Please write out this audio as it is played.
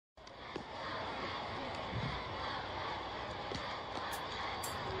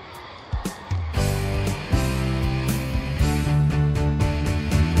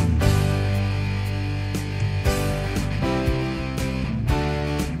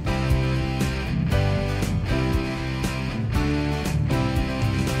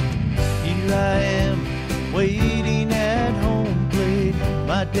waiting at home plate.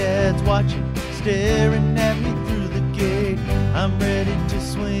 My dad's watching, staring at me through the gate. I'm ready to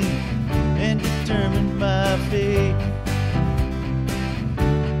swing and determine my fate.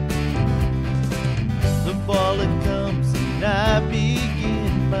 The ball it comes and I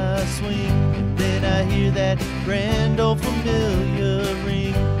begin my swing, and then I hear that grand old familiar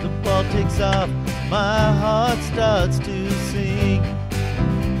ring. The ball takes off, my heart starts to sing.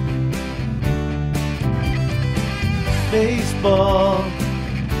 Baseball,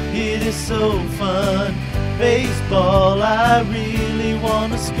 it is so fun. Baseball, I really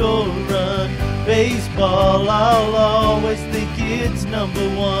wanna score a run. Baseball, I'll always think it's number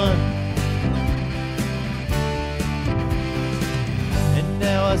one. And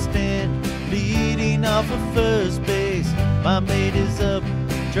now I stand leading off of first base. My mate is up,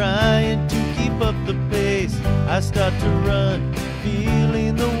 trying to keep up the pace. I start to run,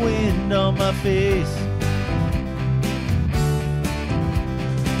 feeling the wind on my face.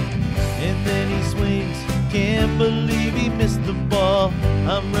 And then he swings, can't believe he missed the ball.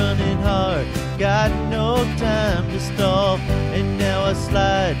 I'm running hard, got no time to stall. And now I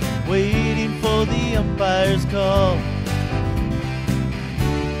slide, waiting for the umpire's call.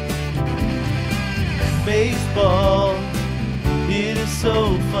 Baseball, it is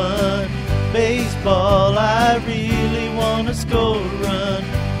so fun. Baseball, I really wanna score a run.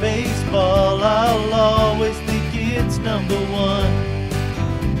 Baseball, I'll always think it's number one.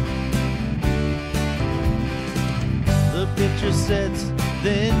 The pitcher sets,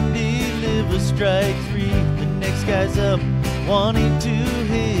 then delivers strike three. The next guy's up, wanting to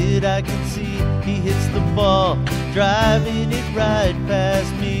hit. I can see he hits the ball, driving it right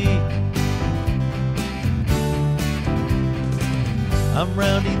past me. I'm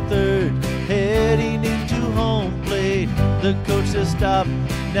rounding third, heading into home plate. The coach says stop,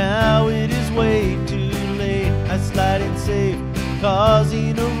 now it is way too late. I slide in safe,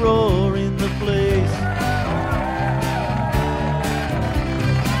 causing a roar in the place.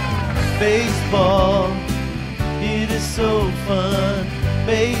 Baseball, it is so fun.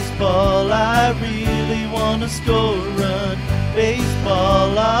 Baseball, I really wanna score a run.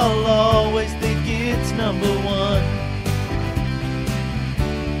 Baseball, I'll always think it's number one.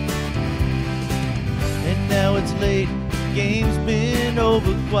 And now it's late, game's been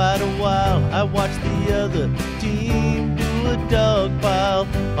over quite a while. I watch the other team do a dog pile.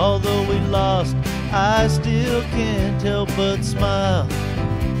 Although we lost, I still can't help but smile.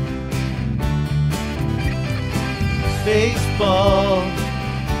 Baseball,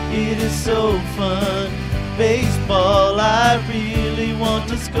 it is so fun. Baseball, I really want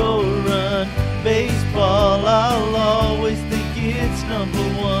to score a run. Baseball, I'll always think it's number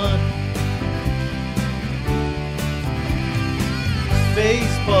one.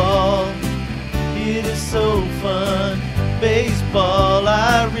 Baseball, it is so fun. Baseball,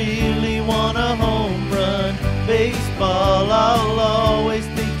 I really want a home run. Baseball, I'll always